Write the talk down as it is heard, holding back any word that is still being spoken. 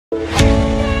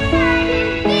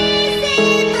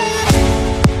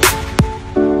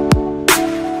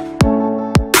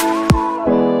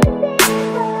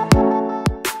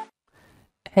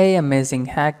Hey amazing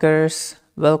hackers,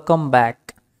 welcome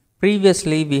back.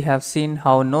 Previously we have seen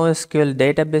how NoSQL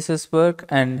databases work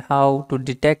and how to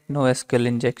detect NoSQL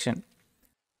injection.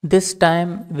 This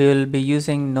time we will be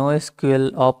using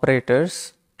NoSQL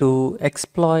operators to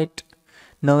exploit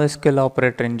NoSQL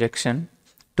operator injection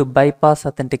to bypass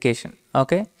authentication.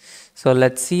 Okay, so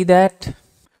let's see that.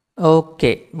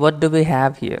 Okay, what do we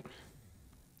have here?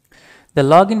 The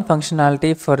login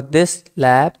functionality for this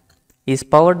lab is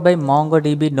powered by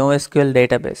MongoDB NoSQL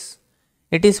database.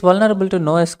 It is vulnerable to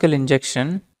NoSQL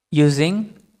injection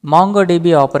using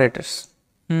MongoDB operators.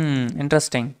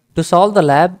 Interesting. To solve the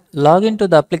lab, log into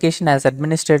the application as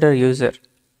administrator user.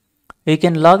 You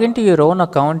can log into your own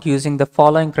account using the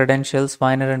following credentials,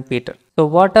 Viner and Peter. So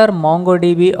what are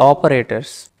MongoDB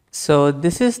operators? So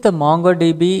this is the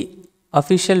MongoDB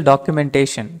official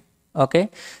documentation. Okay,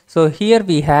 so here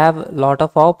we have a lot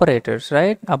of operators,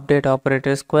 right? Update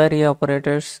operators, query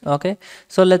operators. Okay,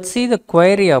 so let's see the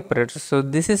query operators. So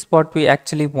this is what we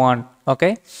actually want.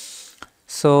 Okay,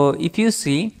 so if you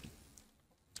see,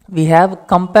 we have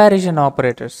comparison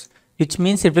operators, which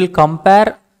means it will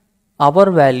compare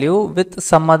our value with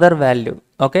some other value.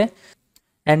 Okay,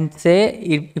 and say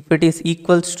if it is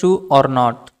equals to or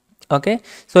not. Okay,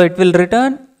 so it will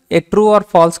return a true or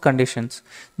false conditions.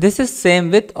 This is same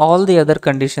with all the other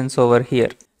conditions over here.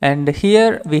 And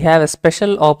here we have a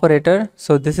special operator.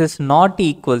 So this is not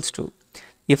equals to.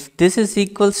 If this is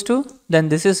equals to, then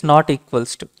this is not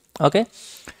equals to. Okay,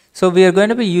 so we are going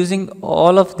to be using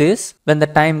all of this when the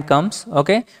time comes.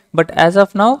 Okay, but as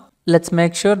of now, let's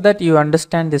make sure that you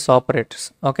understand these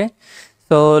operators. Okay,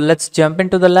 so let's jump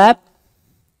into the lab.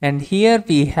 And here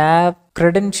we have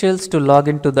credentials to log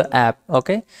into the app.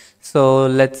 Okay, so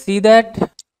let's see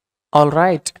that. All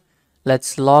right,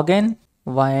 let's log in.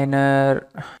 Viner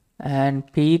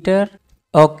and Peter.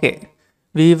 Okay,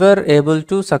 we were able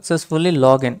to successfully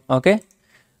log in. Okay,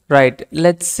 right,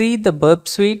 let's see the burp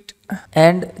suite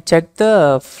and check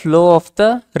the flow of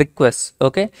the requests.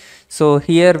 Okay, so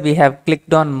here we have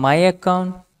clicked on my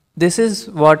account. This is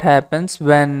what happens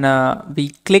when we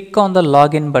click on the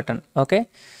login button. Okay,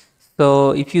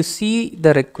 so if you see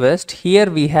the request,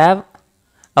 here we have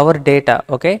our data.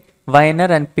 Okay, Viner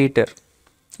and Peter,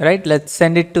 right? Let's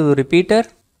send it to repeater,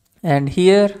 and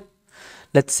here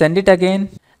let's send it again.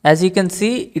 As you can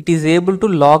see, it is able to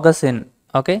log us in.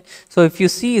 Okay, so if you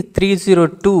see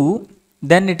 302,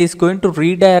 then it is going to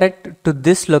redirect to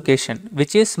this location,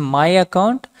 which is my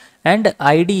account and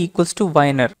ID equals to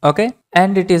Viner. Okay,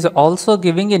 and it is also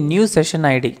giving a new session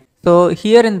ID. So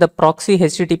here in the proxy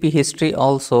HTTP history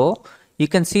also, you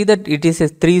can see that it is a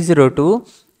 302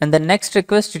 and the next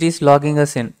request it is logging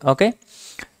us in. Okay,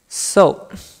 so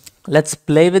let's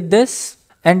play with this.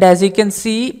 And as you can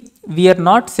see, we are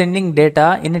not sending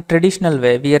data in a traditional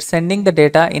way. We are sending the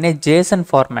data in a JSON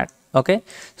format. Okay,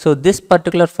 so this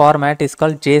particular format is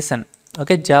called JSON.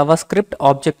 Okay, JavaScript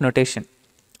object notation.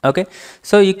 Okay,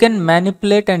 so you can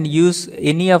manipulate and use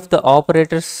any of the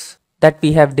operators that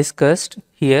we have discussed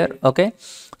here. Okay,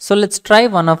 so let's try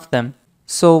one of them.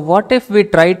 So what if we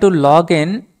try to log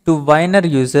in to Viner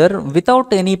user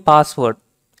without any password?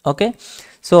 Okay,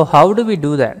 so how do we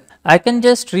do that? I can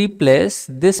just replace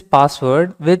this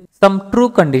password with some true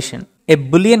condition, a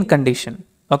boolean condition.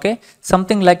 Okay,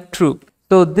 something like true.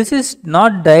 So this is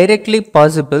not directly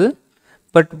possible,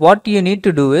 but what you need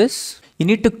to do is you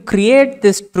need to create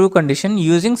this true condition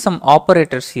using some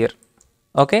operators here.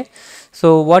 Okay,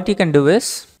 so what you can do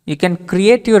is you can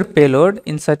create your payload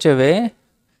in such a way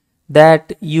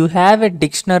that you have a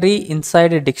dictionary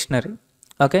inside a dictionary.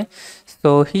 Okay,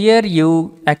 so here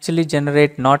you actually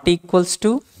generate not equals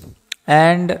to,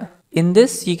 and in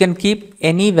this you can keep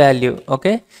any value.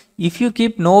 Okay, if you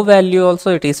keep no value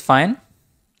also it is fine.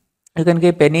 You can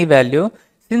keep any value.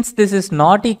 Since this is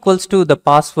not equals to the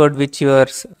password which you are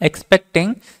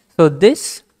expecting, so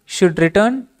this should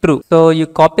return true. So you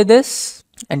copy this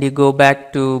and you go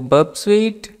back to burp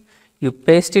suite, you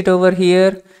paste it over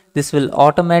here. This will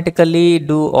automatically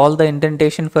do all the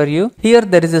indentation for you. Here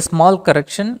there is a small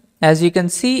correction. As you can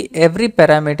see, every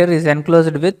parameter is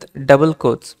enclosed with double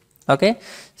quotes. Okay,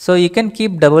 so you can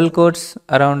keep double quotes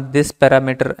around this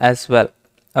parameter as well.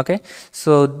 Okay,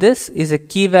 so this is a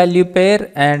key value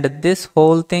pair and this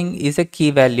whole thing is a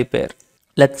key value pair.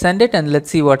 Let's send it and let's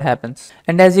see what happens.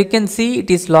 And as you can see,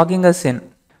 it is logging us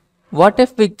in. What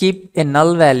if we keep a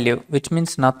null value, which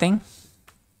means nothing?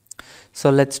 So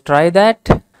let's try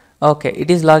that. Okay,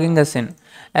 it is logging us in.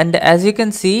 And as you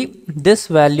can see, this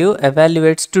value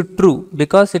evaluates to true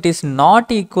because it is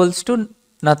not equals to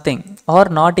nothing or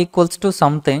not equals to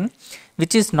something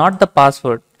which is not the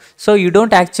password. So you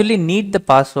don't actually need the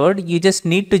password, you just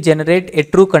need to generate a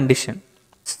true condition.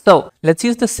 So let's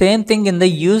use the same thing in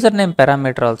the username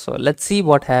parameter also. Let's see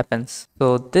what happens.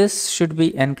 So this should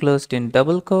be enclosed in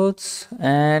double quotes,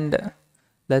 and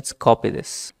let's copy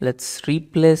this. Let's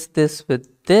replace this with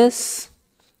this,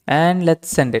 and let's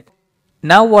send it.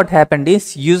 Now what happened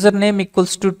is username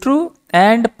equals to true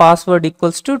and password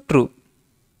equals to true.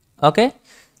 Okay,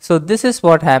 so this is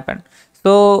what happened.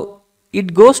 So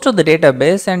it goes to the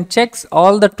database and checks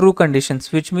all the true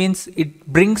conditions, which means it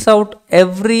brings out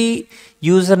every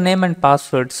username and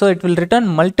password. So it will return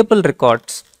multiple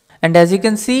records. And as you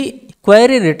can see,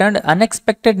 query returned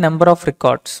unexpected number of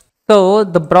records. So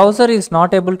the browser is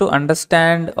not able to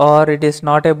understand, or it is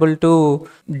not able to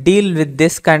deal with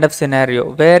this kind of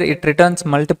scenario where it returns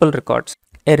multiple records.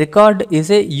 A record is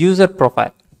a user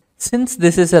profile. Since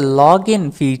this is a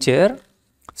login feature,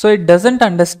 so it doesn't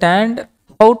understand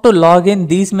how to log in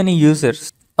these many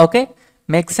users. Okay,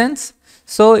 makes sense?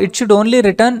 So it should only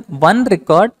return one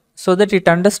record so that it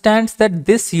understands that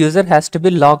this user has to be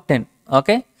logged in.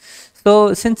 Okay,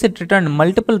 so since it returned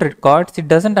multiple records, it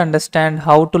doesn't understand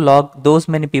how to log those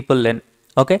many people in.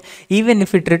 Okay, even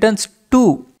if it returns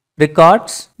 2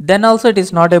 records, then also it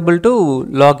is not able to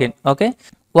log in. Okay,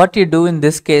 what you do in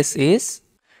this case is,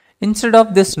 instead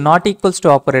of this not equals to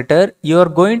operator, you are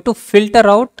going to filter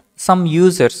out some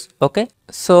users. Okay,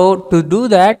 so to do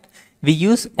that, we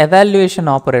use evaluation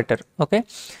operator. Okay,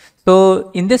 so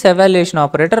in this evaluation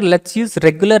operator, let's use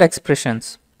regular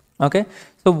expressions. Okay,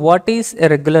 so what is a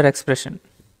regular expression?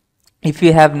 If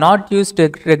you have not used a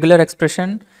regular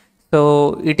expression,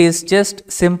 so it is just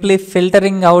simply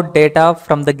filtering out data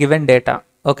from the given data.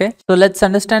 Okay, so let's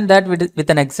understand that with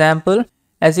an example.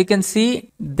 As you can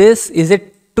see, this is a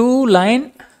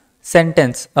 2-line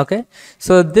sentence. Okay,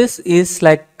 so this is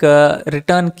like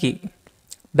return key.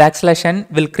 \n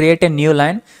will create a new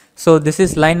line. So this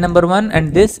is line number 1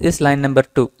 and this is line number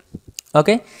 2.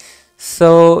 Okay,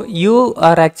 so you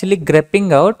are actually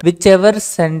grepping out whichever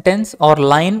sentence or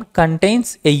line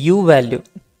contains a u value.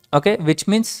 Okay, which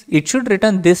means it should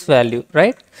return this value,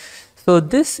 right? So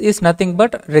this is nothing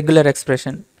but regular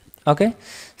expression. Okay,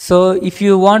 so if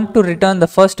you want to return the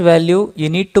first value, you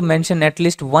need to mention at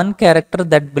least one character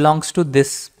that belongs to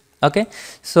this. Okay,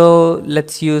 so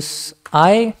let's use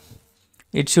I.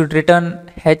 It should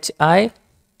return hi.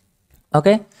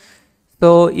 Okay,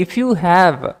 so if you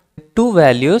have 2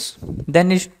 values,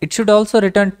 then it should also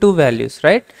return 2 values,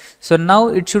 right? So now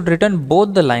it should return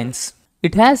both the lines.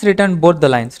 It has returned both the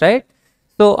lines, right?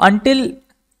 So until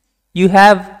you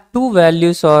have 2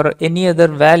 values or any other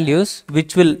values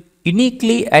which will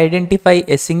uniquely identify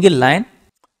a single line,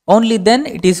 only then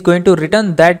it is going to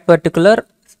return that particular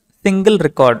single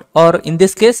record, or in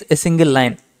this case a single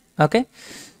line. Okay,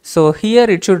 so here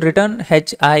it should return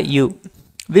HIU.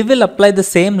 We will apply the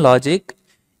same logic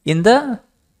in the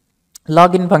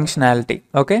login functionality.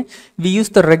 Okay, we use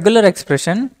the regular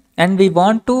expression and we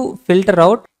want to filter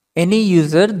out any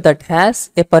user that has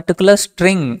a particular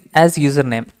string as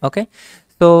username. Okay,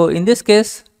 so in this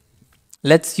case,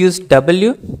 let's use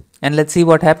W and let's see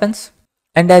what happens.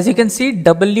 And as you can see,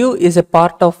 W is a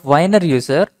part of Winer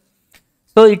user.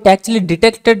 So it actually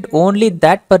detected only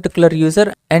that particular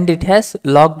user and it has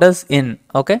logged us in.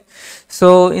 Okay,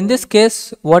 so in this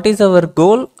case, what is our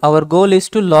goal? Our goal is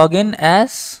to log in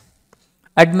as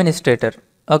administrator.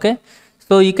 Okay,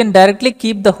 so you can directly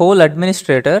keep the whole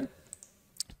administrator.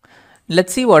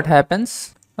 Let's see what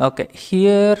happens. Okay,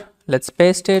 here let's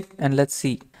paste it and let's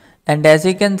see. And as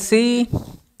you can see,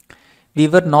 we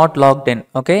were not logged in.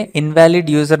 Okay, invalid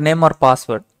username or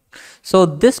password. So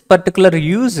this particular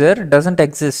user doesn't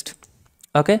exist.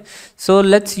 Okay, so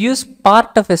let's use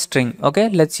part of a string. Okay,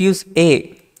 let's use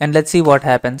A and let's see what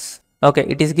happens. Okay,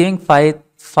 it is giving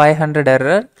 500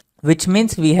 error, which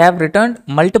means we have returned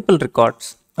multiple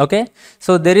records. Okay,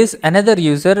 so there is another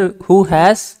user who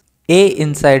has A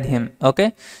inside him.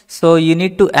 Okay, so you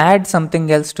need to add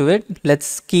something else to it.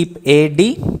 Let's keep AD.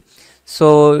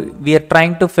 So we are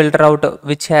trying to filter out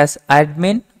which has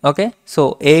admin. Okay,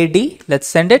 so AD, let's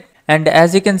send it. And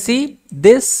as you can see,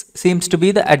 this seems to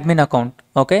be the admin account.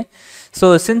 Okay,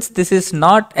 so since this is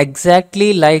not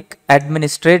exactly like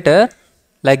administrator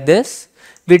like this,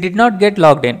 we did not get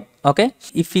logged in. Okay,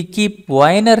 if we keep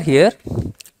Winer here,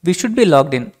 we should be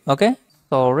logged in. Okay,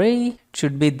 sorry, it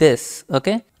should be this.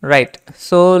 Okay, right.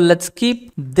 So let's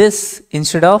keep this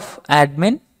instead of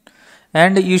admin,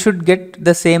 and you should get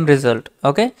the same result.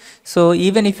 Okay, so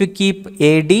even if you keep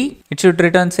AD, it should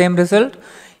return same result.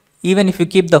 Even if you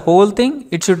keep the whole thing,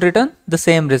 it should return the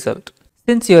same result.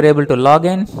 Since you're able to log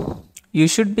in, you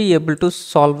should be able to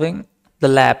solving the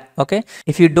lab. Okay,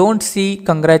 if you don't see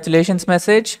congratulations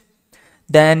message,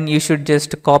 Then you should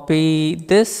just copy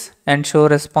this and show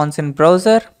response in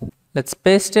browser. Let's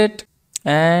paste it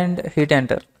and hit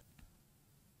enter.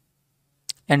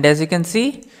 And as you can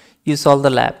see, you solved the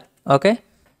lab. Okay.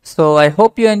 So I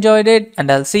hope you enjoyed it,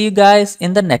 and I'll see you guys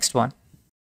in the next one.